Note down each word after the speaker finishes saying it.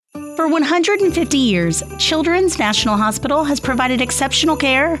For 150 years, Children's National Hospital has provided exceptional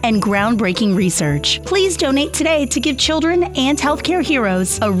care and groundbreaking research. Please donate today to give children and healthcare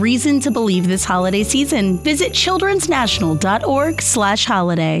heroes a reason to believe this holiday season. Visit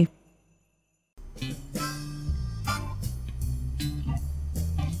childrensnational.org/holiday.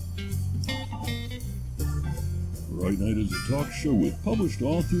 Right Night is a talk show with published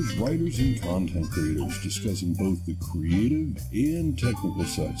authors, writers, and content creators discussing both the creative and technical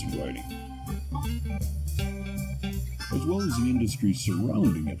sides of writing, as well as the industry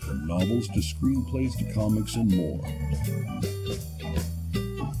surrounding it, from novels to screenplays to comics and more.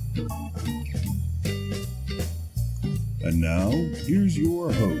 And now, here's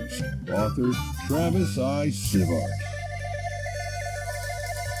your host, author Travis I. Sivart.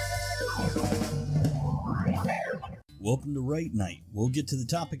 Welcome to Right Night. We'll get to the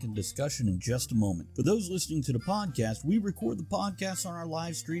topic and discussion in just a moment. For those listening to the podcast, we record the podcast on our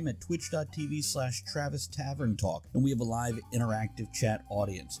live stream at twitch.tv/Travis Tavern Talk, and we have a live interactive chat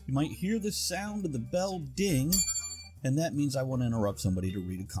audience. You might hear the sound of the bell ding, and that means I want to interrupt somebody to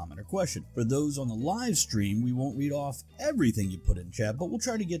read a comment or question. For those on the live stream, we won't read off everything you put in chat, but we'll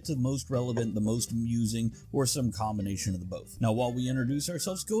try to get to the most relevant, the most amusing, or some combination of the both. Now, while we introduce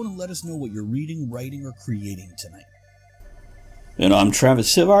ourselves, go and let us know what you're reading, writing, or creating tonight. And I'm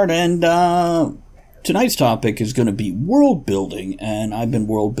Travis Sivart, and tonight's topic is going to be world building, and I've been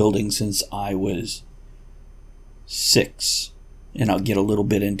world building since I was 6, and I'll get a little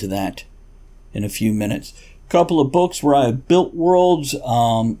bit into that in a few minutes. Couple of books where I've built worlds,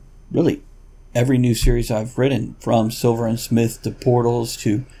 really every new series I've written, from Silver and Smith to Portals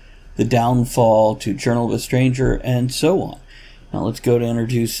to The Downfall to Journal of a Stranger, and so on. Now let's go to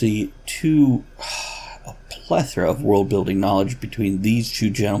introduce the two... a plethora of world-building knowledge between these two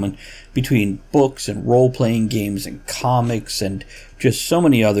gentlemen, between books and role-playing games and comics and just so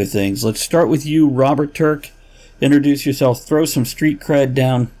many other things. Let's start with you, Robert Turk. Introduce yourself, throw some street cred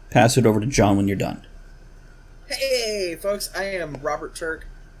down, pass it over to John when you're done. Hey, folks, I am Robert Turk,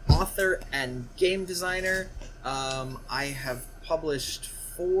 author and game designer. I have published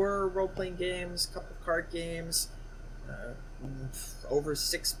 4 role-playing games, a couple card games, over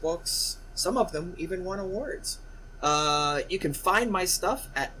 6 books. Some of them even won awards. You can find my stuff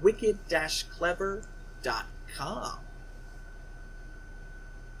at wicked-clever.com.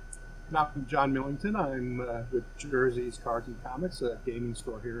 I'm John Millington. I'm with Jersey's Cards and Comics, a gaming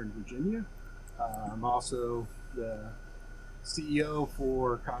store here in Virginia. I'm also the CEO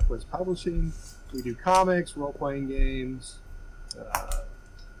for Conquest Publishing. We do comics, role-playing games.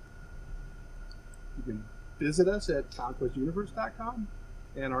 You can visit us at conquestuniverse.com.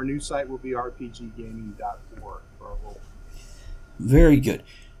 And our new site will be rpggaming.org for our role. Very good.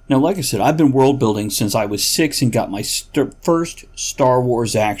 Now, like I said, I've been world building since I was 6 and got my first Star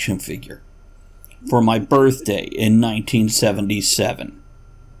Wars action figure for my birthday in 1977.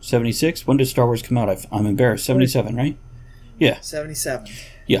 76? When did Star Wars come out? I'm embarrassed. 77, right? Yeah. 77.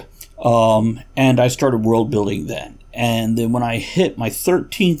 Yeah. And I started world building then. And then when I hit my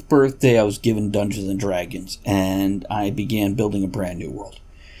 13th birthday, I was given Dungeons and Dragons, and I began building a brand new world.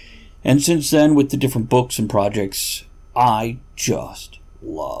 And since then, with the different books and projects, I just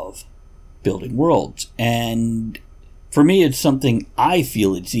love building worlds. And for me, it's something I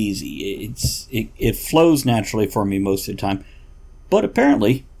feel it's easy. It flows naturally for me most of the time. But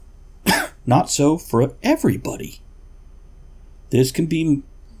apparently, not so for everybody. This can be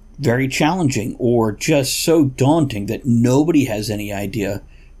very challenging or just so daunting that nobody has any idea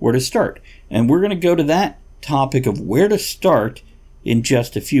where to start. And we're going to go to that topic of where to start in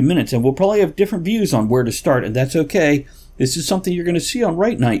just a few minutes. And we'll probably have different views on where to start, and that's okay. This is something you're going to see on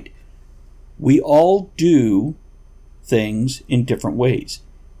Right Night. We all do things in different ways.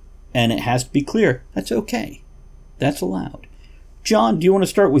 And it has to be clear. That's okay. That's allowed. John, do you want to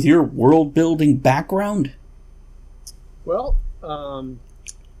start with your world-building background? Well,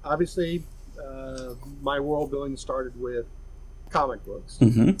 obviously, my world building started with comic books.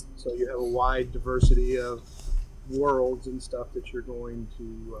 Mm-hmm. So you have a wide diversity of worlds and stuff that you're going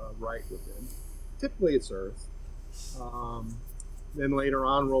to write within. Typically, it's Earth. Then later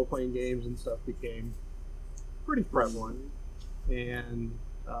on, role-playing games and stuff became pretty prevalent. And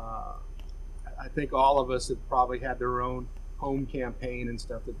I think all of us have probably had their own home campaign and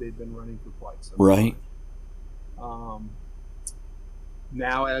stuff that they've been running for quite some right. time.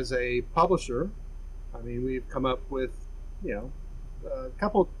 Now, as a publisher, I mean, we've come up with, a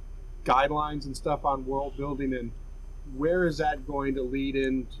couple guidelines and stuff on world building and where is that going to lead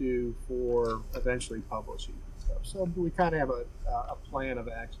into for eventually publishing and stuff. So we kind of have a plan of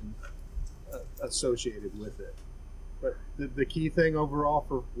action associated with it. But the key thing overall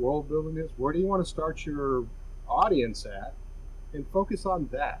for world building is, where do you want to start your audience at, and focus on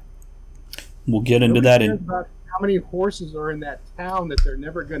that. We'll get into that in about how many horses are in that town that they're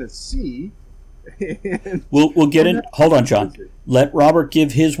never going to see. We'll get in. Hold on, John. Let Robert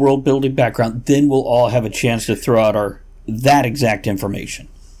give his world building background. Then we'll all have a chance to throw out that exact information.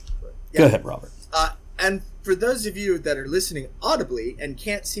 Yeah. Go ahead, Robert. And for those of you that are listening audibly and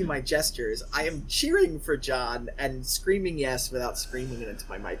can't see my gestures, I am cheering for John and screaming yes without screaming it into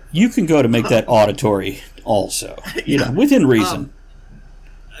my microphone. You can go to make that auditory also, within reason.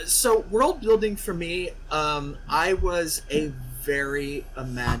 So world building for me, I was a very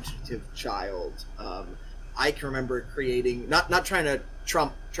imaginative child. I can remember creating, not trying to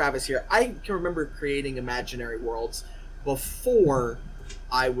trump Travis here, I can remember creating imaginary worlds before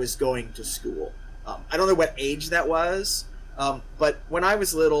I was going to school. I don't know what age that was, but when I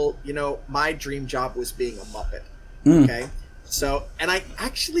was little, my dream job was being a Muppet. Okay? So, and I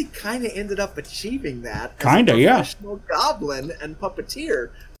actually kind of ended up achieving that as a professional goblin and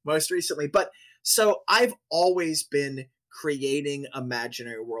puppeteer most recently. But so I've always been creating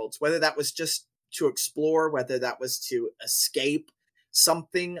imaginary worlds, whether that was just to explore, whether that was to escape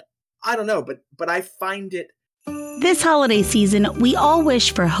something, I don't know, but I find it. This holiday season, we all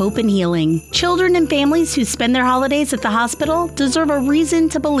wish for hope and healing. Children and families who spend their holidays at the hospital deserve a reason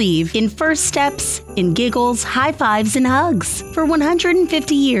to believe in first steps, in giggles, high fives, and hugs. For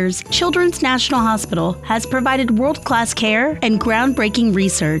 150 years, Children's National Hospital has provided world-class care and groundbreaking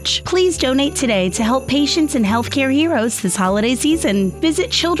research. Please donate today to help patients and healthcare heroes this holiday season.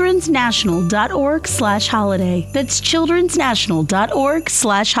 Visit childrensnational.org/holiday. That's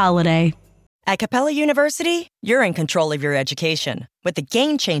childrensnational.org/holiday. At Capella University, you're in control of your education. With the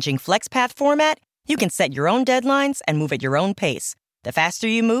game-changing FlexPath format, you can set your own deadlines and move at your own pace. The faster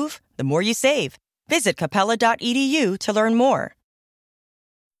you move, the more you save. Visit capella.edu to learn more.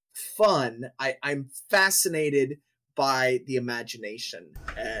 Fun. I'm fascinated by the imagination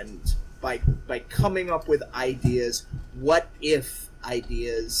and by coming up with ideas, what if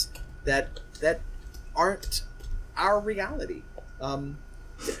ideas that aren't our reality.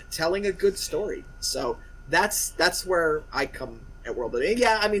 Telling a good story. So that's where I come at world building.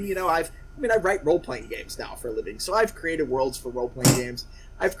 Yeah, I write role-playing games now for a living. So I've created worlds for role-playing games.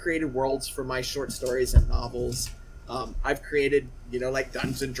 I've created worlds for my short stories and novels. I've created, like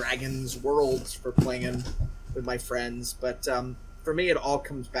Dungeons and Dragons worlds for playing with my friends. But for me, it all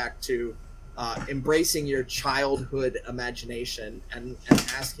comes back to embracing your childhood imagination and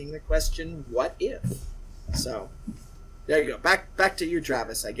asking the question, what if? So there you go. Back to you,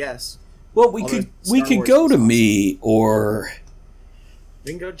 Travis, I guess. Well, we could go to me, or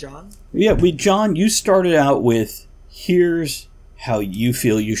we can go John. Yeah, John, you started out with, here's how you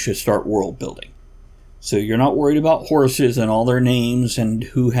feel you should start world building. So you're not worried about horses and all their names and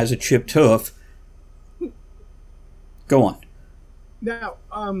who has a chipped hoof. Go on. Now,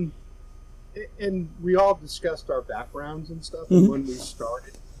 and we all discussed our backgrounds and stuff, and when we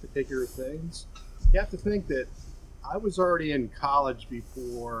started particular things. You have to think that I was already in college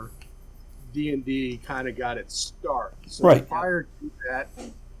before D&D kind of got its start. So right. Prior to that,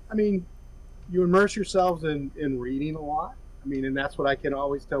 you immerse yourselves in reading a lot. And that's what I can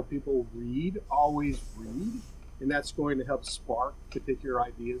always tell people, always read. And that's going to help spark particular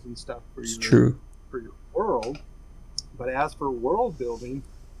ideas and stuff for your world. But as for world building,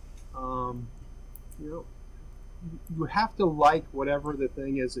 you have to like whatever the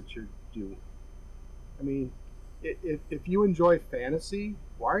thing is that you're doing. If you enjoy fantasy,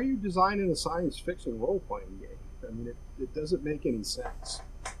 why are you designing a science fiction role-playing game? It doesn't make any sense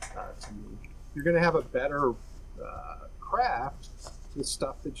to me. You're going to have a better craft with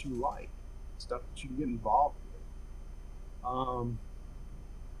stuff that you like, stuff that you can get involved with.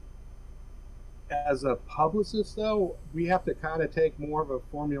 As a publicist, though, we have to kind of take more of a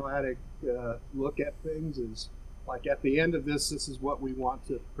formulaic look at things. Is like, at the end of this is what we want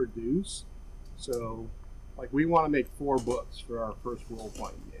to produce. So, like, we want to make 4 books for our first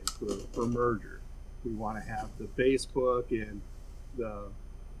role-playing game for Merger. We want to have the base book and the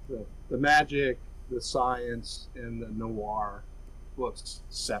magic, the science, and the noir books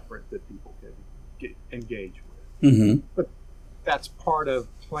separate that people can engage with. Mm-hmm. But that's part of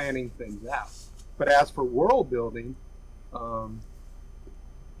planning things out. But as for world building,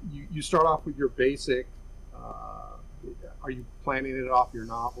 you start off with your basic. Are you planning it off your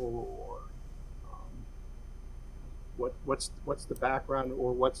novel, or what's the background,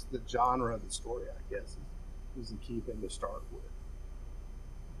 or what's the genre of the story? I guess is the key thing to start with.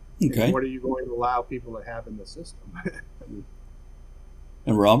 Okay. And what are you going to allow people to have in the system?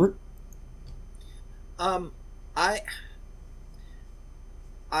 And Robert? I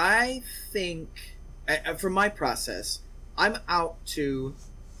think, from my process, I'm out to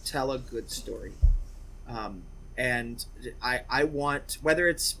tell a good story, and I want, whether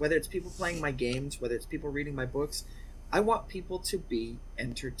it's people playing my games, whether it's people reading my books, I want people to be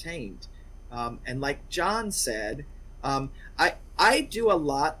entertained, and like John said, I do a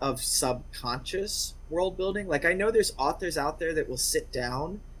lot of subconscious world building. Like, I know there's authors out there that will sit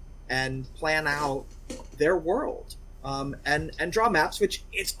down and plan out their world, and draw maps, which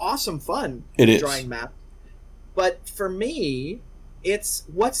it's awesome fun. It is drawing maps. But for me, it's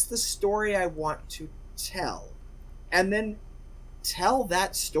what's the story I want to tell, and then tell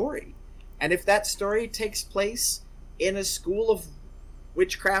that story. And if that story takes place in a school of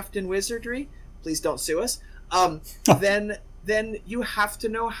witchcraft and wizardry, please don't sue us. Then you have to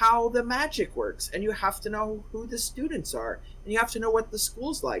know how the magic works, and you have to know who the students are, and you have to know what the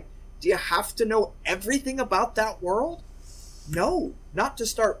school's like. Do you have to know everything about that world? No, not to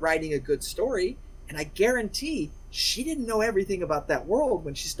start writing a good story. And I guarantee she didn't know everything about that world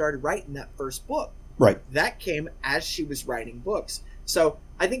when she started writing that first book. Right. That came as she was writing books. So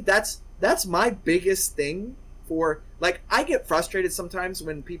I think that's my biggest thing for, like, I get frustrated sometimes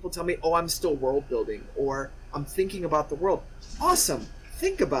when people tell me, oh, I'm still world building, or I'm thinking about the world. Awesome.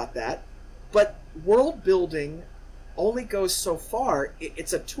 Think about that. But world building only goes so far.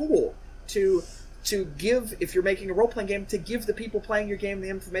 It's a tool to give, if you're making a role-playing game, to give the people playing your game the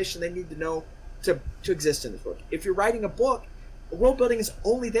information they need to know to exist in this book. If you're writing a book, world building is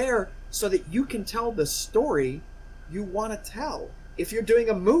only there so that you can tell the story you want to tell. If you're doing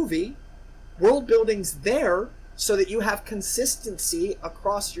a movie, world building's there so that you have consistency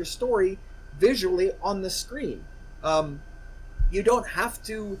across your story visually on the screen. You don't have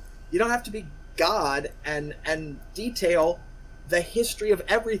to be God and detail the history of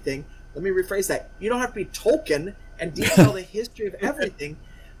everything. Let me rephrase that. You don't have to be Tolkien and detail the history of everything,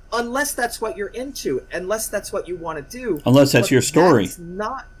 unless that's what you're into, unless that's what you want to do. Unless that's your story.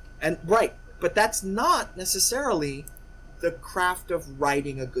 But that's not necessarily the craft of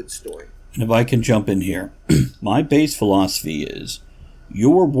writing a good story. And if I can jump in here, my base philosophy is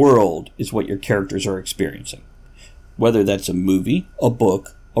your world is what your characters are experiencing. Whether that's a movie, a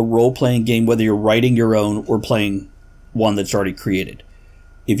book, a role-playing game, whether you're writing your own or playing one that's already created.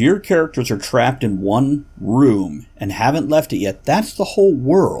 If your characters are trapped in one room and haven't left it yet, that's the whole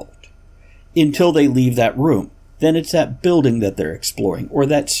world until they leave that room. Then it's that building that they're exploring, or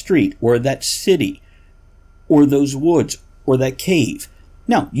that street, or that city, or those woods, or that cave.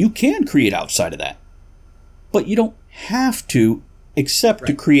 Now, you can create outside of that, but you don't have to, except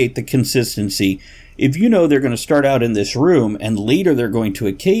to create the consistency. If you know they're going to start out in this room and later they're going to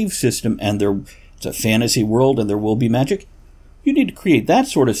a cave system and it's a fantasy world and there will be magic, you need to create that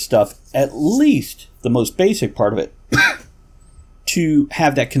sort of stuff, at least the most basic part of it, to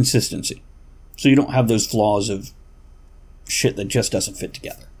have that consistency. So you don't have those flaws of shit that just doesn't fit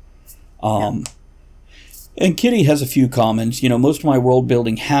together. And Kitty has a few comments. Most of my world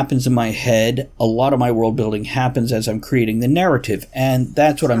building happens in my head. A lot of my world building happens as I'm creating the narrative. And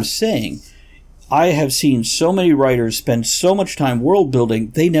that's what I'm saying. I have seen so many writers spend so much time world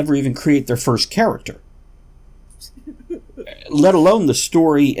building, they never even create their first character. Let alone the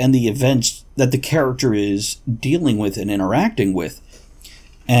story and the events that the character is dealing with and interacting with.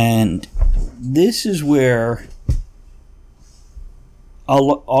 And this is where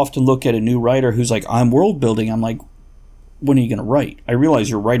I'll often look at a new writer who's like, I'm world building. I'm like, when are you going to write? I realize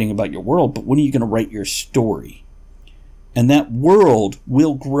you're writing about your world, but when are you going to write your story? And that world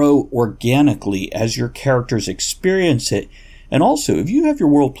will grow organically as your characters experience it. And also, if you have your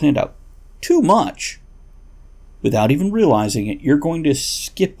world planned out too much, without even realizing it, you're going to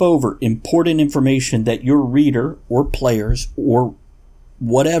skip over important information that your reader or players or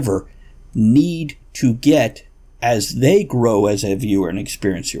whatever need to get as they grow as a viewer and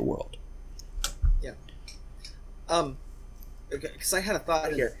experience your world. Yeah. Because I had a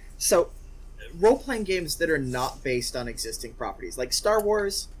thought here. So, role-playing games that are not based on existing properties, like Star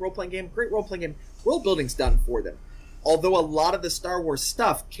Wars role-playing game, great role-playing game, world building's done for them. Although a lot of the Star Wars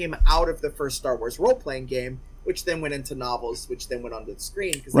stuff came out of the first Star Wars role-playing game, which then went into novels, which then went onto the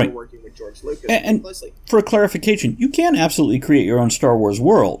screen because they were working with George Lucas and closely. For clarification, you can absolutely create your own Star Wars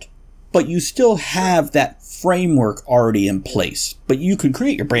world, but you still have that framework already in place. But you could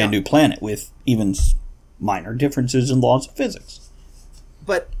create your brand new planet with even minor differences in laws of physics.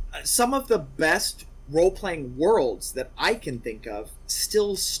 But some of the best role-playing worlds that I can think of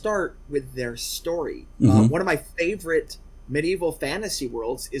still start with their story. One of my favorite medieval fantasy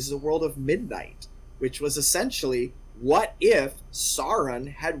worlds is the world of Midnight, which was essentially, what if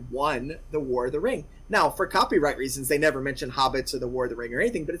Sauron had won the War of the Ring? Now, for copyright reasons, they never mention hobbits or the War of the Ring or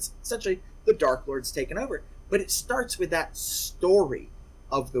anything, but it's essentially the Dark Lord's taken over. But it starts with that story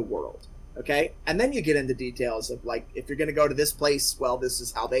of the world, okay? And then you get into details of, like, if you're going to go to this place, well, this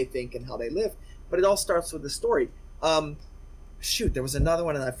is how they think and how they live. But it all starts with the story. Shoot, there was another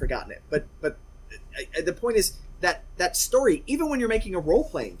one and I've forgotten it. But the point is that story, even when you're making a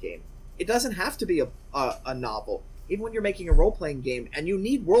role-playing game, it doesn't have to be a novel. Even when you're making a role-playing game, and you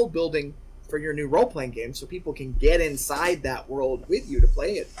need world building for your new role-playing game so people can get inside that world with you to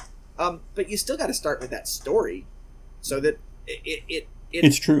play it. But you still got to start with that story so that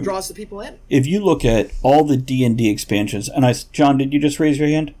it's true. Draws the people in. If you look at all the D&D expansions, and John, did you just raise your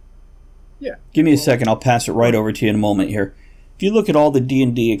hand? Yeah. Give me a second. I'll pass it right over to you in a moment here. If you look at all the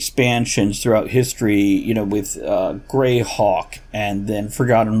D&D expansions throughout history, with Greyhawk and then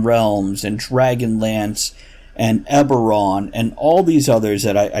Forgotten Realms and Dragonlance and Eberron and all these others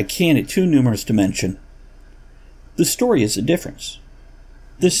that I can't, it's too numerous to mention, the story is the difference.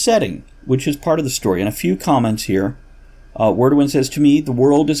 The setting, which is part of the story, and a few comments here. Wordwin says, to me, the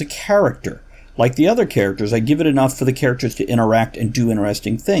world is a character. Like the other characters, I give it enough for the characters to interact and do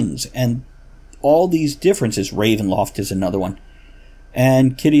interesting things. And all these differences, Ravenloft is another one.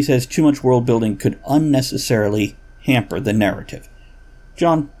 And Kitty says, too much world building could unnecessarily hamper the narrative.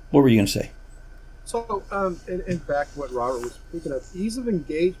 John, what were you going to say? So, in fact, what Robert was speaking of, ease of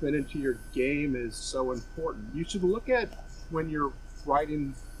engagement into your game is so important. You should look at when you're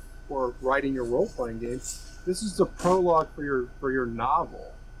writing your role-playing game. This is the prologue for your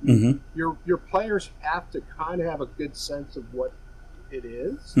novel. Mm-hmm. Your players have to kind of have a good sense of what it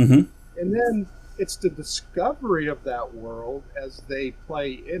is, mm-hmm. and then it's the discovery of that world as they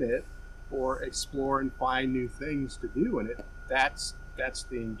play in it or explore and find new things to do in it. That's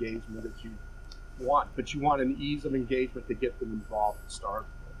the engagement that you want, but you want an ease of engagement to get them involved to start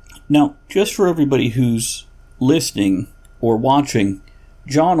with. Now, just for everybody who's listening or watching,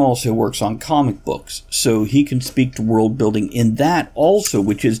 John also works on comic books, so he can speak to world building in that also,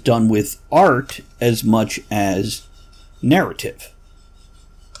 which is done with art as much as narrative.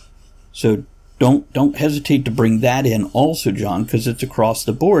 So don't hesitate to bring that in also, John, because it's across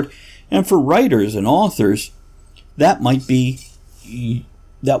the board. And for writers and authors, that might be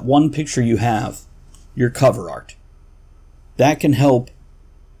that one picture you have, your cover art. That can help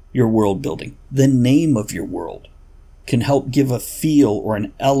your world building. The name of your world can help give a feel or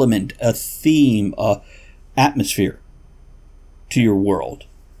an element, a theme, a atmosphere to your world.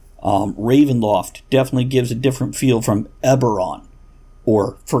 Ravenloft definitely gives a different feel from Eberron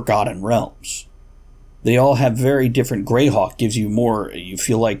or Forgotten Realms. They all have very different. Greyhawk gives you more, you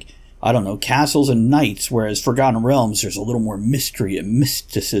feel like, I don't know, castles and knights, whereas Forgotten Realms, there's a little more mystery and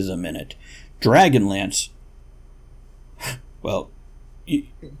mysticism in it. Dragonlance, well,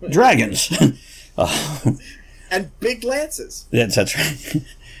 dragons. And big lances. That's right.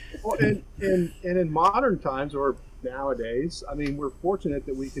 Well, and in modern times, or nowadays, I mean, we're fortunate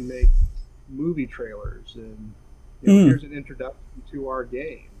that we can make movie trailers, and here's an introduction to our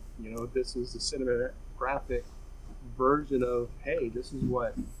game. This is the cinematographic version of, hey, this is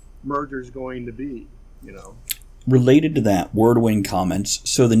what Merger's going to be. Related to that, Wordwing comments,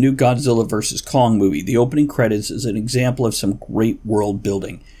 so the new Godzilla vs. Kong movie, the opening credits is an example of some great world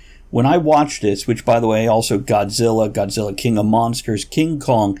building. When I watched this, which by the way, also Godzilla King of Monsters, King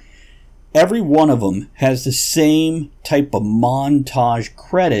Kong, every one of them has the same type of montage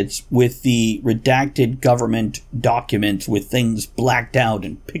credits with the redacted government documents with things blacked out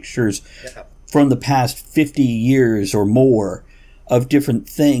and pictures from the past 50 years or more of different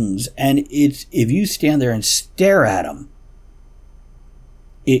things. And it's, if you stand there and stare at them,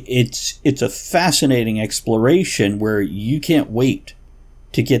 it's a fascinating exploration where you can't wait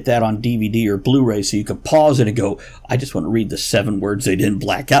to get that on DVD or Blu-ray so you can pause it and go, I just want to read the 7 words they didn't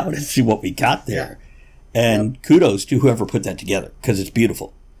black out and see what we got there. Yeah. And kudos to whoever put that together, because it's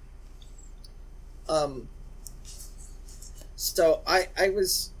beautiful. So I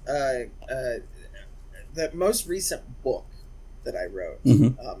was the most recent book that I wrote,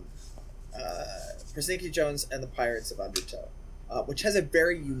 Persnickety Jones and the Pirates of Undertow, which has a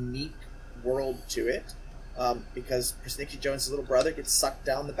very unique world to it. Because Persnickety Jones' little brother gets sucked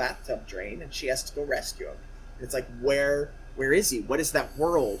down the bathtub drain, and she has to go rescue him. And it's like, where is he? What is that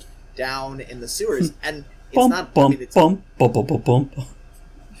world down in the sewers? And it's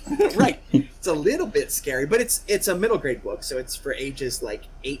right. It's a little bit scary, but it's a middle grade book, so it's for ages like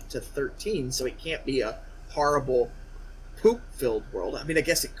 8 to 13. So it can't be a horrible poop-filled world. I mean, I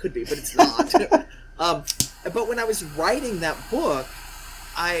guess it could be, but it's not. But when I was writing that book,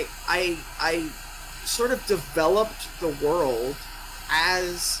 I sort of developed the world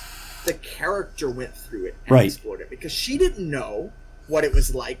as the character went through it and Right. explored it, because she didn't know what it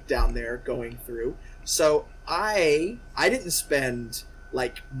was like down there going through. So I didn't spend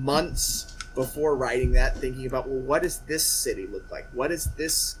like months before writing that thinking about, well, what does this city look like? What does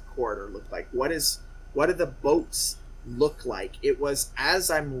this corridor look like? What do the boats look like? It was as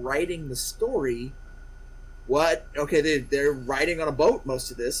I'm writing the story, they're riding on a boat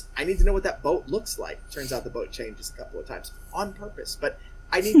most of this. I need to know what that boat looks like. Turns out the boat changes a couple of times on purpose, but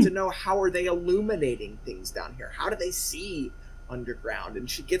I need to know, how are they illuminating things down here? How do they see underground? And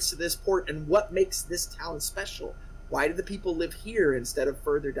she gets to this port, and what makes this town special? Why do the people live here instead of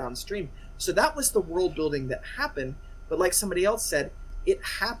further downstream? So that was the world building that happened. But like somebody else said, it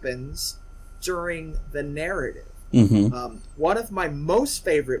happens during the narrative. Mm-hmm. One of my most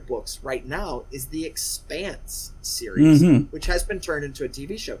favorite books right now is the Expanse series, which has been turned into a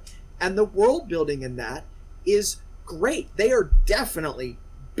TV show. And the world building in that is great. They are definitely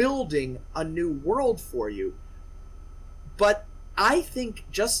building a new world for you. But I think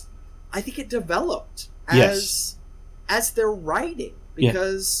it developed as they're writing,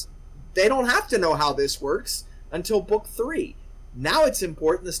 because they don't have to know how this works until book 3. Now it's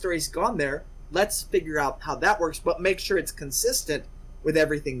important. The story's gone there. Let's figure out how that works, but make sure it's consistent with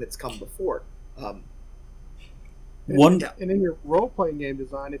everything that's come before. And in your role-playing game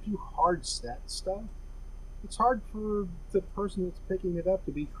design, if you hard set stuff, it's hard for the person that's picking it up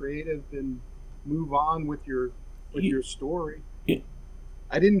to be creative and move on with your story.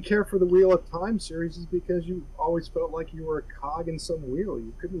 I didn't care for the Wheel of Time series is because you always felt like you were a cog in some wheel.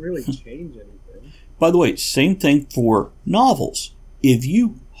 You couldn't really change anything. By the way, same thing for novels. If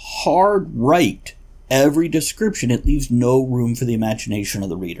you hard write every description, it leaves no room for the imagination of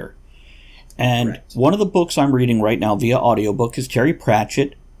the reader. And Correct. One of the books I'm reading right now via audiobook is Terry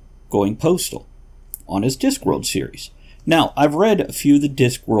Pratchett, Going Postal, on his Discworld series. Now, I've read a few of the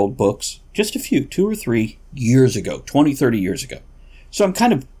Discworld books, just a few, 2 or 3 years ago, 20, 30 years ago. So I'm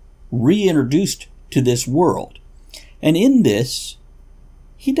kind of reintroduced to this world. And in this,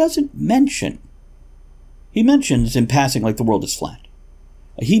 he mentions in passing like the world is flat.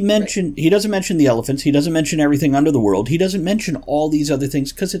 He doesn't mention the elephants. He doesn't mention everything under the world. He doesn't mention all these other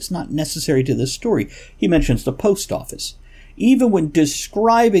things because it's not necessary to this story. He mentions the post office. Even when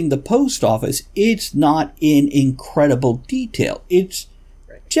describing the post office, it's not in incredible detail. It's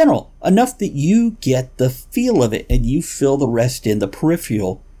general, enough that you get the feel of it and you fill the rest in the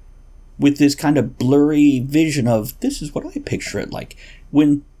peripheral with this kind of blurry vision of, this is what I picture it like.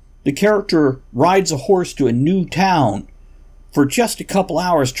 When the character rides a horse to a new town for just a couple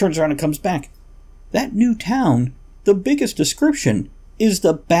hours, turns around and comes back. That new town, the biggest description is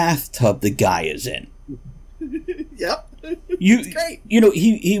the bathtub the guy is in. Yep. It's great.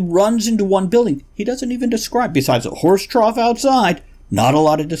 He runs into one building. He doesn't even describe, besides a horse trough outside, not a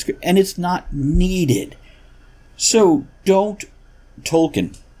lot of description, and it's not needed. So don't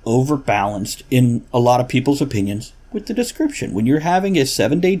Tolkien overbalanced, in a lot of people's opinions, with the description. When you're having a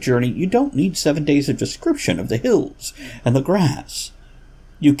 7-day journey, you don't need 7 days of description of the hills and the grass.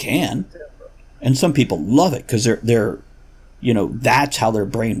 You can, and some people love it because they're that's how their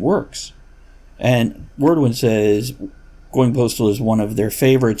brain works. And Wordwin says Going Postal is one of their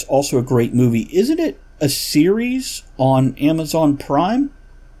favorites. Also a great movie. Isn't it a series on Amazon Prime?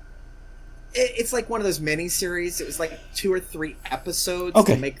 It's like one of those mini-series. It was like 2 or 3 episodes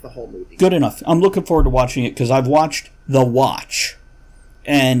to make the whole movie. Good enough. I'm looking forward to watching it because I've watched The Watch.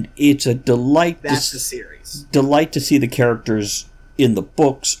 And it's a delight. That's the series. Delight to see the characters in the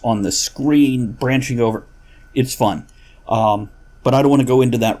books, on the screen, branching over. It's fun. But I don't want to go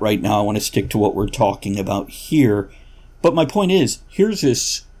into that right now. I want to stick to what we're talking about here. But my point is, here's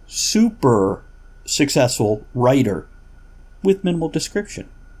this super successful writer with minimal description.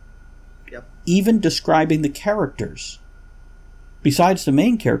 Yep. Even describing the characters. Besides the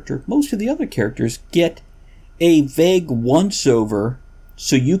main character, most of the other characters get a vague once-over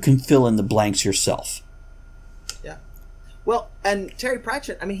so you can fill in the blanks yourself. Yeah. Well, and Terry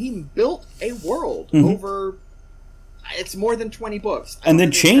Pratchett, he built a world over... It's more than 20 books. And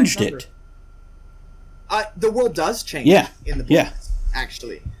then changed it. The world does change in the books,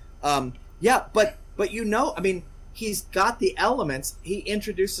 actually. But he's got the elements. He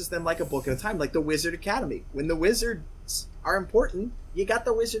introduces them like a book at a time, like the Wizard Academy. When the wizards are important, you got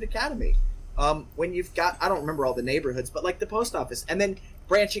the Wizard Academy. When you've got, I don't remember all the neighborhoods, but like the post office. And then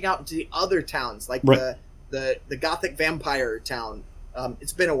branching out into the other towns, like the Gothic vampire town.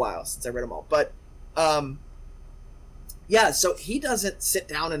 It's been a while since I read them all. But... so he doesn't sit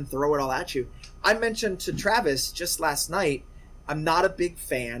down and throw it all at you. I mentioned to Travis just last night, I'm not a big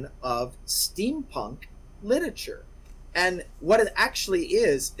fan of steampunk literature. And what it actually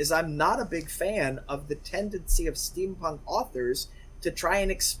is I'm not a big fan of the tendency of steampunk authors to try and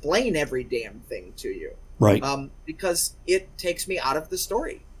explain every damn thing to you. Right. Because it takes me out of the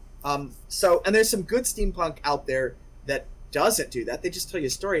story. And there's some good steampunk out there that doesn't do that. They just tell you a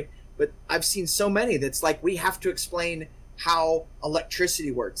story. But I've seen so many that's like, we have to explain how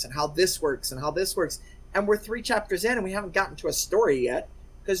electricity works and how this works and how this works. And we're 3 chapters in and we haven't gotten to a story yet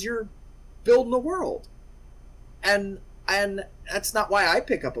because you're building a world. And that's not why I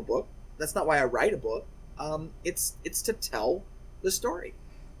pick up a book. That's not why I write a book. It's to tell the story.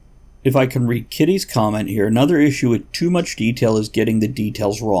 If I can read Kitty's comment here, another issue with too much detail is getting the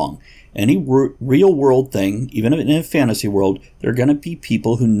details wrong. Any real world thing, even in a fantasy world, there are going to be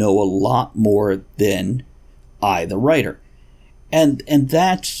people who know a lot more than I, the writer. And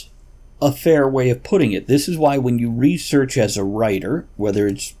that's a fair way of putting it. This is why when you research as a writer, whether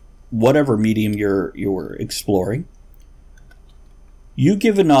it's whatever medium you're exploring, you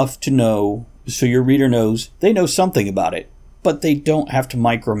give enough to know so your reader knows they know something about it, but they don't have to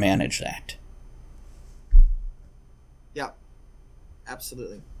micromanage that. Yeah,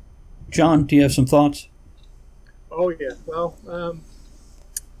 absolutely. John, do you have some thoughts? Oh, yeah. Well,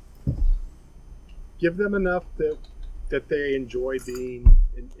 give them enough that they enjoy being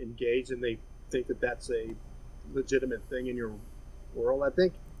engaged and they think that that's a legitimate thing in your world. I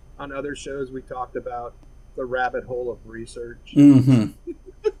think on other shows we talked about the rabbit hole of research. Mm-hmm.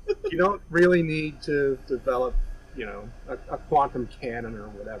 You don't really need to develop, a quantum canon or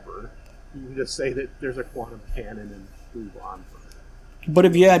whatever. You can just say that there's a quantum canon and move on from it. But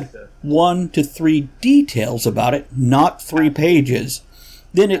if you had 1 to 3 details about it, not 3 pages,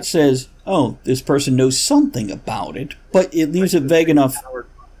 then it says, oh, this person knows something about it, but it leaves it vague enough.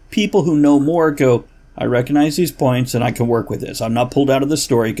 People who know more go, I recognize these points and I can work with this. I'm not pulled out of the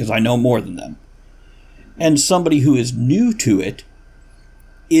story because I know more than them. And somebody who is new to it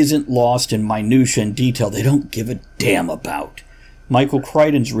isn't lost in minutia and detail they don't give a damn about. Michael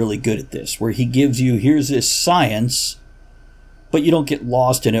Crichton's really good at this, where he gives you, here's this science, but you don't get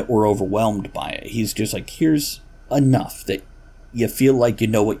lost in it or overwhelmed by it. He's just like, here's enough that you feel like you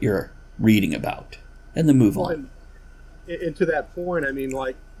know what you're reading about, and then move on. And to that point, I mean,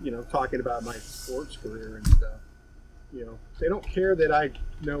 talking about my sports career and stuff, they don't care that I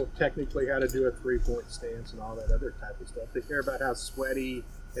know technically how to do a 3-point stance and all that other type of stuff. They care about how sweaty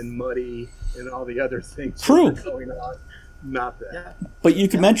and muddy and all the other things that are going on. Not that. Yeah. But you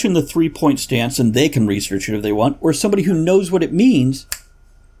can mention the 3-point stance and they can research it if they want, or somebody who knows what it means,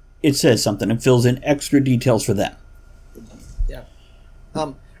 it says something and fills in extra details for them. Yeah.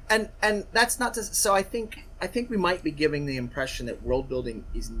 And that's not to, so I think we might be giving the impression that world building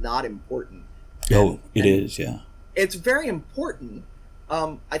is not important. Oh, it is, yeah. It's very important.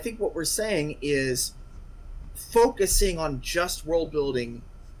 I think what we're saying is focusing on just world building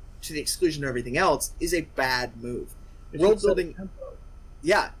to the exclusion of everything else is a bad move. World building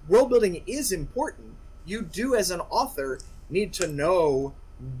is important. You do, as an author, need to know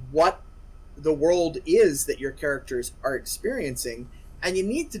what the world is that your characters are experiencing, and you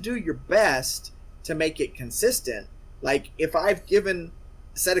need to do your best to make it consistent. Like, if I've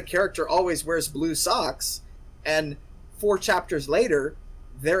said a character always wears blue socks, and 4 chapters later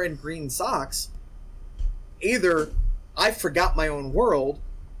they're in green socks, either I forgot my own world,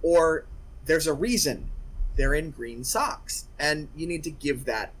 or there's a reason they're in green socks, and you need to give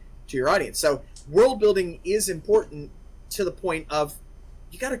that to your audience. So world building is important to the point of,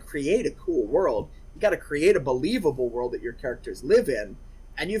 you got to create a cool world, you got to create a believable world that your characters live in,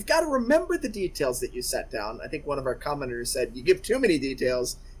 and you've got to remember the details that you set down. I think one of our commenters said, you give too many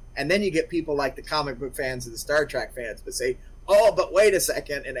details and then you get people like the comic book fans and the Star Trek fans but say, oh, but wait a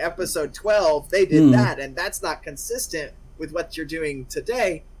second, in episode 12 they did that, and that's not consistent with what you're doing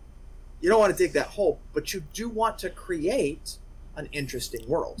today. You don't want to dig that hole, but you do want to create an interesting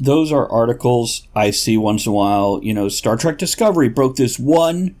world. Those are articles I see once in a while. Star Trek Discovery broke this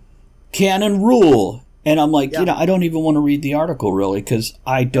one canon rule. And I'm like, I don't even want to read the article, really, because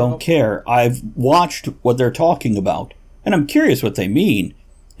I don't care. I've watched what they're talking about, and I'm curious what they mean.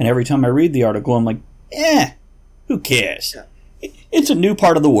 And every time I read the article, I'm like, who cares? Yeah. It's a new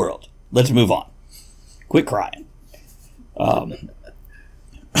part of the world. Let's move on. Quit crying.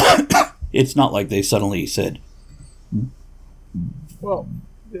 It's not like they suddenly said. Well,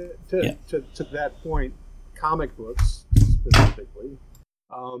 to that point, comic books specifically.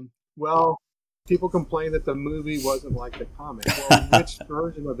 People complain that the movie wasn't like the comic. Well, which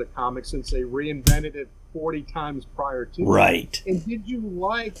version of the comic, since they reinvented it 40 times prior to? Right. And did you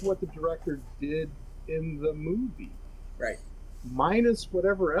like what the director did in the movie? Right. Minus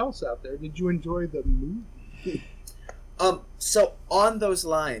whatever else out there, did you enjoy the movie? So on those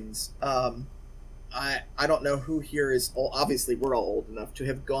lines, I don't know who here is old. Obviously, we're all old enough to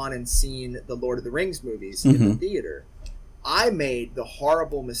have gone and seen the Lord of the Rings movies in the theater. I made the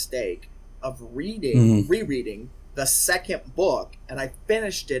horrible mistake of rereading the second book, and I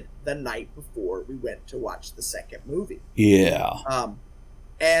finished it the night before we went to watch the second movie. Yeah.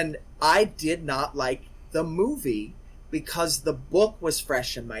 And I did not like the movie because the book was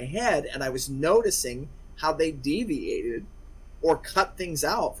fresh in my head, and I was noticing how they deviated or cut things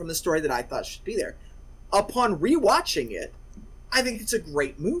out from the story that I thought should be there. Upon rewatching it, I think it's a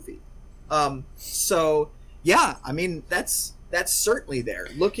great movie. So yeah, I mean, that's certainly there.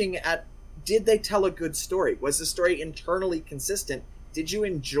 Looking at, did they tell a good story? Was the story internally consistent? Did you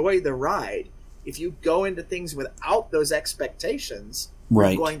enjoy the ride? If you go into things without those expectations,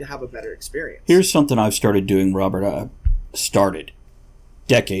 right, you're going to have a better experience. Here's something I've started doing, Robert. Started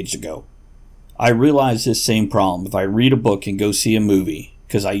decades ago. I realized this same problem. If I read a book and go see a movie,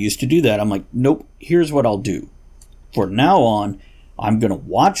 because I used to do that, I'm like, nope, here's what I'll do. For now on, I'm going to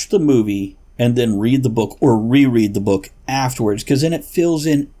watch the movie and then read the book or reread the book afterwards, because then it fills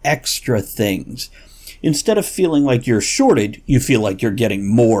in extra things. Instead of feeling like you're shorted, you feel like you're getting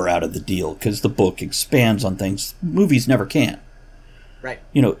more out of the deal because the book expands on things movies never can. Right.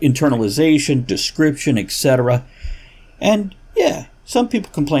 You know, internalization, description, etc. And yeah, some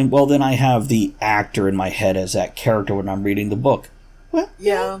people complain, well, then I have the actor in my head as that character when I'm reading the book. Well,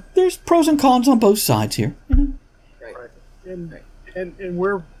 yeah, there's pros and cons on both sides here. You know? Right. And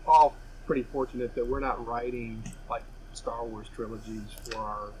we're all pretty fortunate that we're not writing like Star Wars trilogies for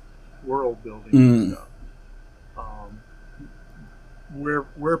our world building and stuff.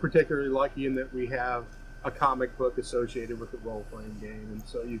 We're particularly lucky in that we have a comic book associated with the role playing game, and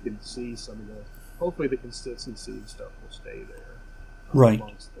so you can see some of the, hopefully the consistency and stuff will stay there. Right.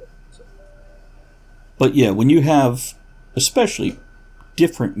 So. But yeah, when you have especially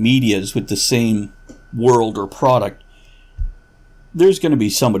different medias with the same world or product, there's going to be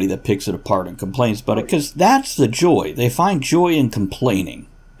somebody that picks it apart and complains about it, because that's the joy. They find joy in complaining,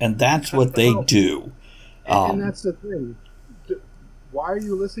 and that's what they do. And that's the thing. Why are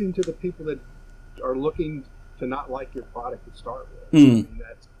you listening to the people that are looking to not like your product to start with? I mean,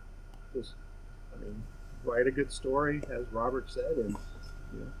 that's just, write a good story, as Robert said, and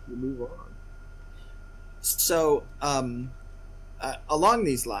you move on. So, along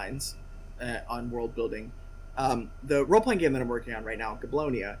these lines, on world building, the role-playing game that I'm working on right now,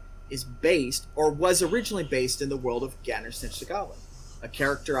 Gablonia, is based, or was originally based, in the world of Gander Snitch the Goblin. A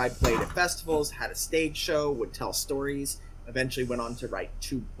character I played at festivals, had a stage show, would tell stories, eventually went on to write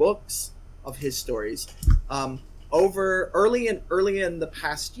 2 books of his stories. Early in the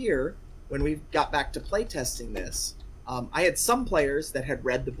past year, when we got back to playtesting this, I had some players that had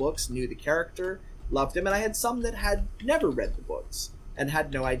read the books, knew the character, loved him, and I had some that had never read the books and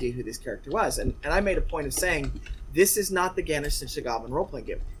had no idea who this character was. And I made a point of saying, this is not the Gander Snitch the Goblin role-playing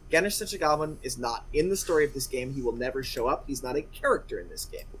game. Gander Snitch the Goblin is not in the story of this game. He will never show up. He's not a character in this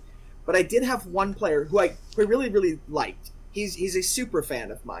game. But I did have one player who I really, really liked. He's a super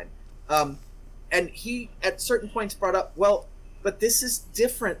fan of mine. And he, at certain points, brought up, well, but this is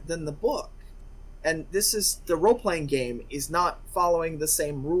different than the book. And the role-playing game is not following the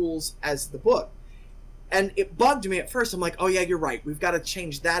same rules as the book. And it bugged me at first. I'm like, oh yeah, you're right. We've got to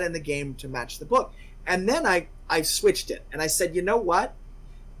change that in the game to match the book. And then I switched it. And I said, you know what?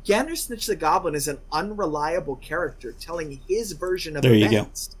 Gander Snitch the Goblin is an unreliable character telling his version of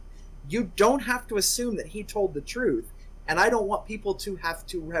events. You don't have to assume that he told the truth. And I don't want people to have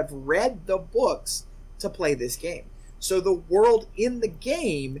read the books to play this game. So the world in the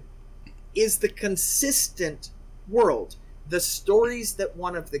game is the consistent world. The stories that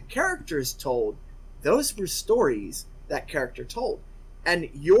one of the characters told, those were stories that character told. And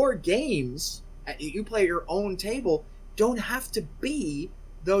your games, you play your own table, don't have to be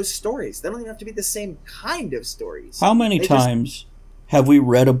those stories. They don't even have to be the same kind of stories. How many times have we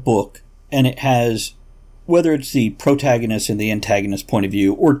read a book and it has, whether it's the protagonist and the antagonist point of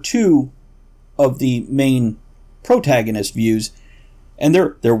view, or 2 of the main protagonist views, and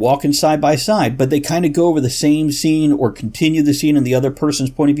they're walking side by side, but they kind of go over the same scene or continue the scene in the other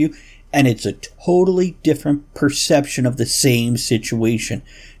person's point of view, and it's a totally different perception of the same situation,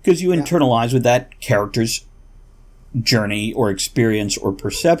 because you internalize with that character's journey or experience or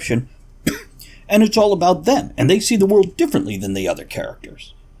perception, and it's all about them, and they see the world differently than the other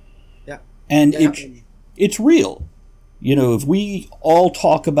characters. Yeah. And it's real. You know, if we all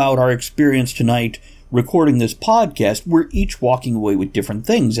talk about our experience tonight recording this podcast, we're each walking away with different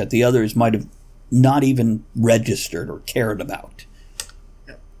things that the others might have not even registered or cared about.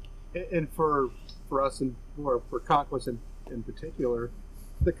 And for for us, or for Conquest in particular,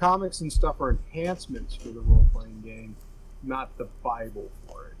 the comics and stuff are enhancements for the role-playing game, not the Bible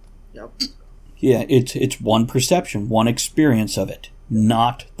for it. Yep. Yeah, it's one perception, one experience of it,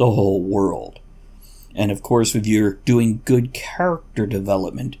 not the whole world. And of course, if you're doing good character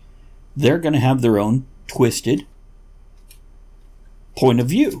development, they're going to have their own twisted point of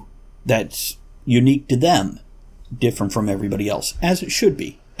view that's unique to them, different from everybody else, as it should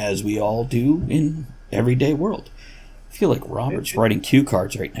be, as we all do in everyday world. I feel like Robert's writing cue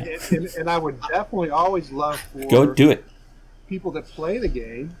cards right now. And I would definitely always love for Go do it. people that play the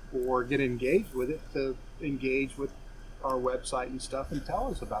game or get engaged with it to engage with our website and stuff and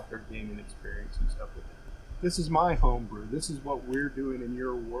tell us about their gaming experience and stuff with it. This is my homebrew. This is what we're doing in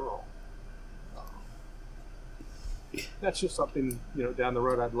your world. That's just something, down the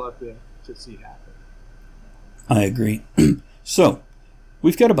road I'd love to see happen. I agree. So,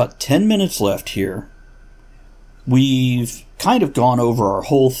 we've got about 10 minutes left here. We've kind of gone over our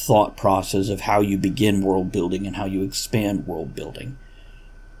whole thought process of how you begin world building and how you expand world building.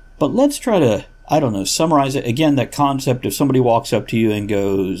 But let's try to, summarize it. Again, that concept of somebody walks up to you and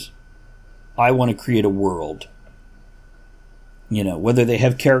goes, I want to create a world. Whether they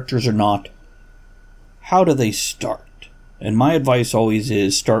have characters or not, how do they start? And my advice always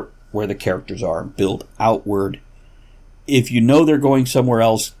is start where the characters are, build outward. If you know they're going somewhere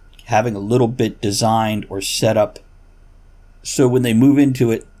else, having a little bit designed or set up so when they move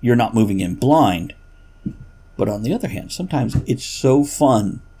into it, you're not moving in blind. But on the other hand, sometimes it's so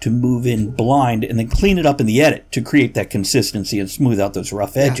fun to move in blind and then clean it up in the edit to create that consistency and smooth out those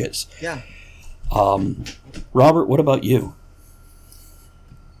rough edges. Yeah. Robert, what about you?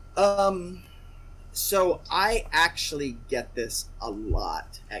 So I actually get this a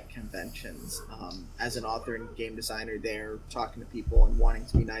lot at conventions. As an author and game designer there, talking to people and wanting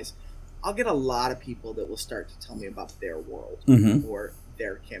to be nice, I'll get a lot of people that will start to tell me about their world or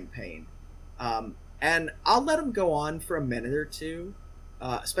their campaign. And I'll let them go on for a minute or two,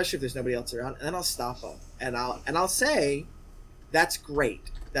 especially if there's nobody else around, and then I'll stop them. And I'll say, that's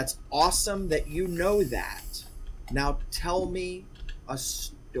great. That's awesome that you know that. Now tell me a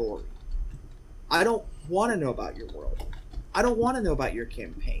story. I don't want to know about your world. I don't want to know about your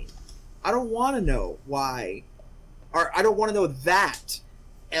campaign. I don't want to know why, or I don't want to know that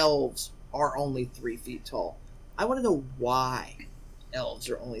elves are only 3 feet tall. I want to know why elves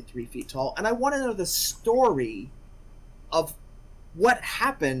are only 3 feet tall, and I want to know the story of what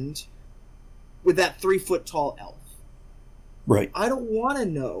happened with that 3 foot tall elf. Right. I don't want to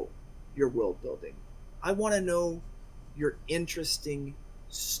know your world building. I want to know your interesting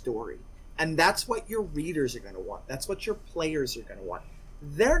story. And that's what your readers are going to want. That's what your players are going to want.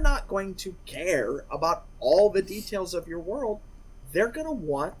 They're not going to care about all the details of your world. They're going to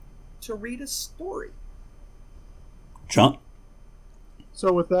want to read a story. John?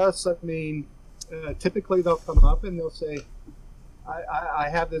 So with us, typically they'll come up and they'll say, I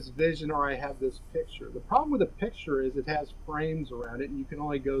have this vision or I have this picture. The problem with a picture is it has frames around it and you can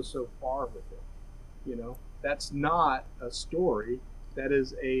only go so far with it. That's not a story. That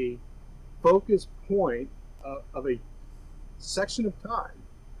is a focus point of a section of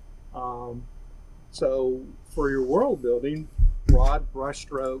time. So for your world building, broad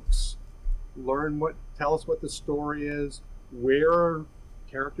brushstrokes, tell us what the story is, where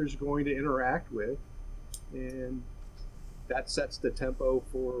characters are going to interact with, and that sets the tempo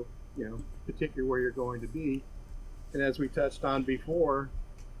for, particularly where you're going to be. And as we touched on before,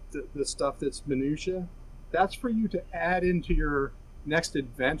 the stuff that's minutia, that's for you to add into your next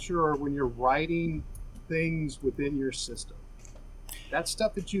adventure or when you're writing things within your system. That's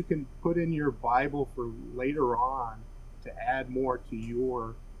stuff that you can put in your Bible for later on to add more to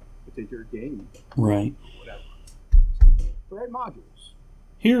your particular game. Right. Whatever. The right modules.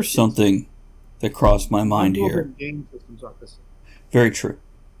 Here's something that crossed my mind Modules here. and game systems are the same. Very true.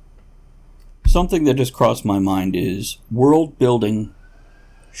 Something that just crossed my mind is world building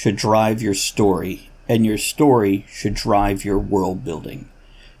should drive your story, and your story should drive your world building.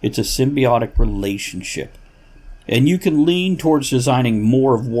 It's a symbiotic relationship. And you can lean towards designing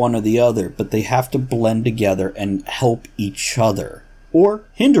more of one or the other, but they have to blend together and help each other, or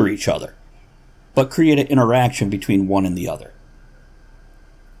hinder each other, but create an interaction between one and the other.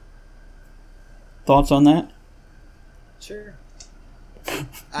 Thoughts on that? Sure. And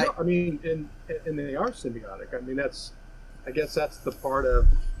they are symbiotic. I guess that's the part of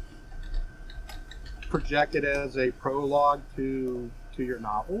projected as a prologue to your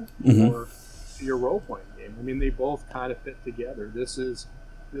novel or to your role-playing game. They both kind of fit together. This is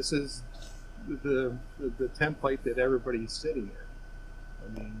the template that everybody's sitting in.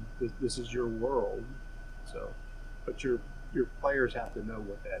 I mean, this is your world, so, but your players have to know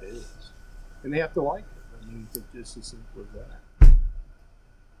what that is, and they have to like it. I mean, it's just as simple as that.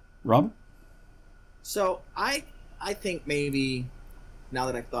 Robert? So I think maybe, now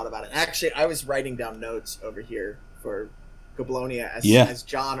that I've thought about it, actually I was writing down notes over here for Goblonia as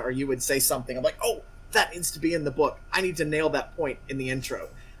John, or you would say something. I'm like, oh, that needs to be in the book. I need to nail that point in the intro.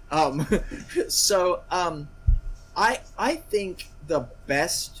 I think the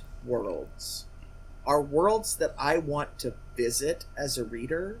best worlds are worlds that I want to visit as a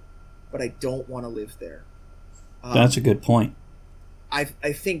reader, but I don't want to live there. That's a good point. I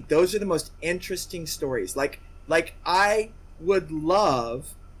think those are the most interesting stories. Like I would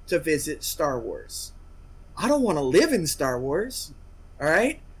love to visit Star Wars. I don't want to live in Star Wars. All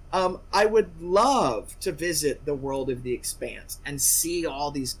right? I would love to visit the world of the Expanse and see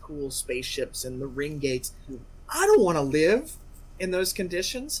all these cool spaceships and the ring gates. I don't want to live in those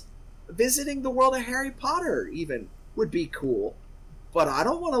conditions. Visiting the world of Harry Potter even would be cool. But I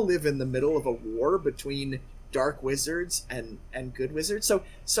don't want to live in the middle of a war between dark wizards and good wizards.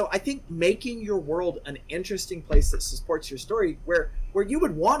 So I think making your world an interesting place that supports your story, where you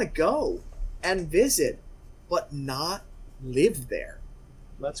would want to go and visit, but not live there.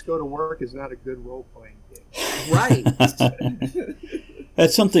 Let's Go to Work is not a good role-playing game. Right.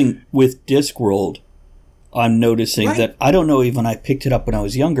 That's something with Discworld I'm noticing, right. That I don't know, even I picked it up when I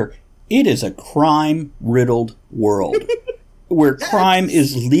was younger. It is a crime-riddled world where crime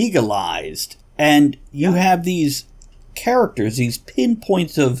is legalized, and you have these characters, these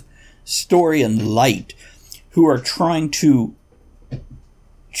pinpoints of story and light, who are trying to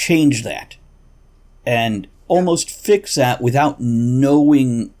change that and almost fix that without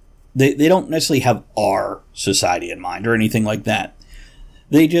knowing. They don't necessarily have our society in mind or anything like that.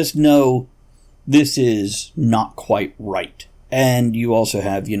 They just know this is not quite right. And you also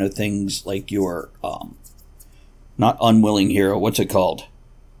have, things like your, not unwilling hero, what's it called?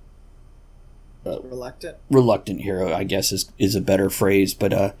 Reluctant hero, I guess, is a better phrase.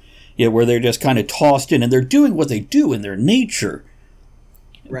 But, where they're just kind of tossed in, and they're doing what they do in their nature.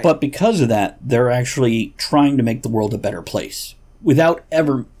 Right. But because of that, they're actually trying to make the world a better place. Without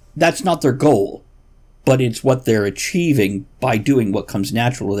ever, that's not their goal. But it's what they're achieving by doing what comes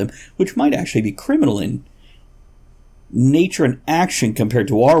natural to them, which might actually be criminal in nature and action compared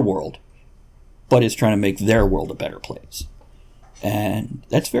to our world, but it's trying to make their world a better place. And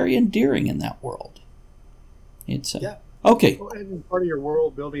that's very endearing in that world. It's okay. Well, and part of your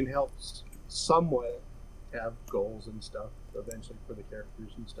world building helps somewhat have goals and stuff eventually for the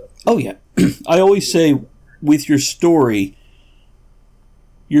characters and stuff. Oh yeah. I always say with your story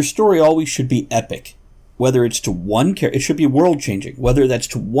always should be epic. Whether it's to one character, it should be world-changing. Whether that's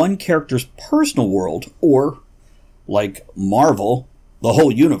to one character's personal world or, like Marvel, the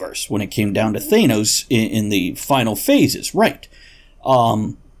whole universe when it came down to Thanos in the final phases, right?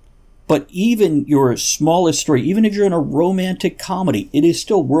 But even your smallest story, even if you're in a romantic comedy, it is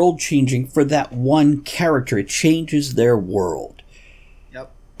still world-changing for that one character. It changes their world.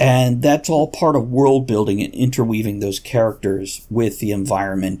 Yep. And that's all part of world building and interweaving those characters with the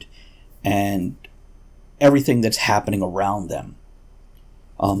environment and everything that's happening around them.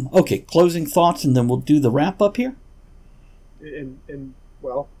 Okay, closing thoughts, and then we'll do the wrap up here. And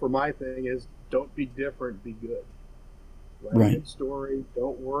well, for my thing is, don't be different, be good. Write Right. a good story.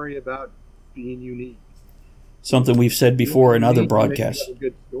 Don't worry about being unique. Something we've said before in other You broadcasts. have a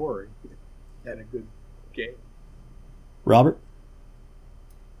good story and a good game. Robert?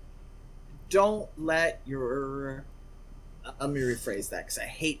 Don't let your... let me rephrase that, because I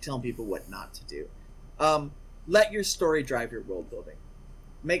hate telling people what not to do. Let your story drive your world building.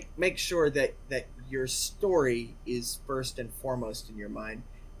 Make sure that your story is first and foremost in your mind,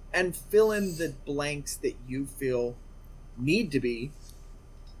 and fill in the blanks that you feel need to be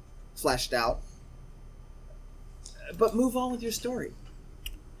fleshed out. But move on with your story.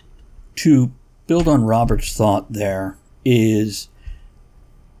 To build on Robert's thought there is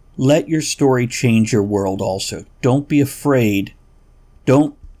let your story change your world also. Don't be afraid.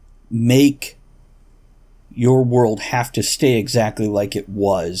 Don't make your world have to stay exactly like it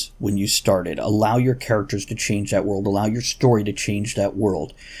was when you started. Allow your characters to change that world. Allow your story to change that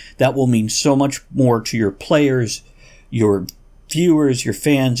world. That will mean so much more to your players, your viewers, your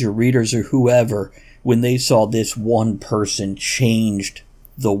fans, your readers, or whoever, when they saw this one person changed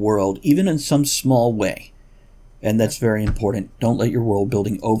the world, even in some small way. And that's very important. Don't let your world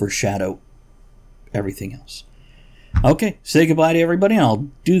building overshadow everything else. Okay, say goodbye to everybody, and I'll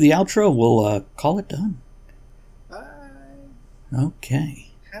do the outro. We'll call it done. Bye.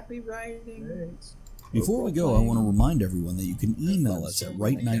 Okay. Happy writing. Thanks. Before we go, I want to remind everyone that you can email us at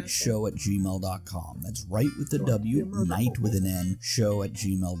rightnightshow@gmail.com. That's right with the W, night with an N,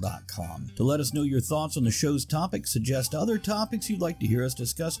 show@gmail.com. To let us know your thoughts on the show's topic, suggest other topics you'd like to hear us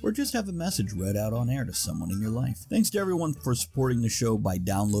discuss, or just have a message read out on air to someone in your life. Thanks to everyone for supporting the show by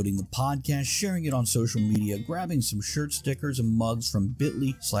downloading the podcast, sharing it on social media, grabbing some shirt stickers and mugs from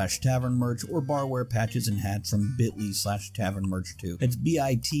bit.ly/tavern merch, or barware patches and hats from bit.ly/tavern merch too. It's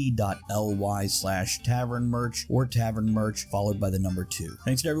bit.ly/tavern merch or tavern merch followed by the number 2.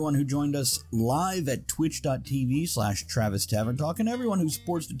 Thanks to everyone who joined us live at twitch.tv/Travis Tavern Talk, and everyone who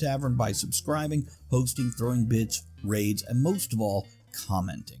supports the tavern by subscribing, hosting, throwing bits, raids, and most of all,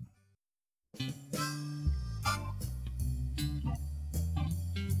 commenting.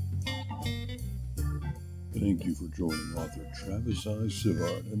 Thank you for joining author Travis I.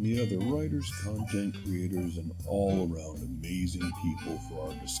 Sivart and the other writers, content creators, and all-around amazing people for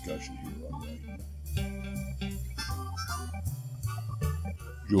our discussion here on Right Night.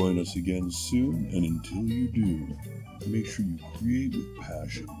 Join us again soon, and until you do, make sure you create with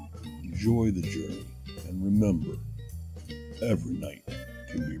passion, enjoy the journey, and remember, every night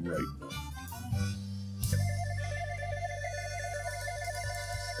can be right night.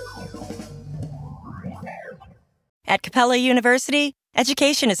 At Capella University,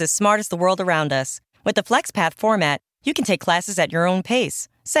 education is as smart as the world around us. With the FlexPath format, you can take classes at your own pace,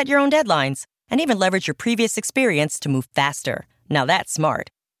 set your own deadlines, and even leverage your previous experience to move faster. Now that's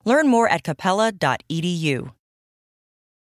smart. Learn more at capella.edu.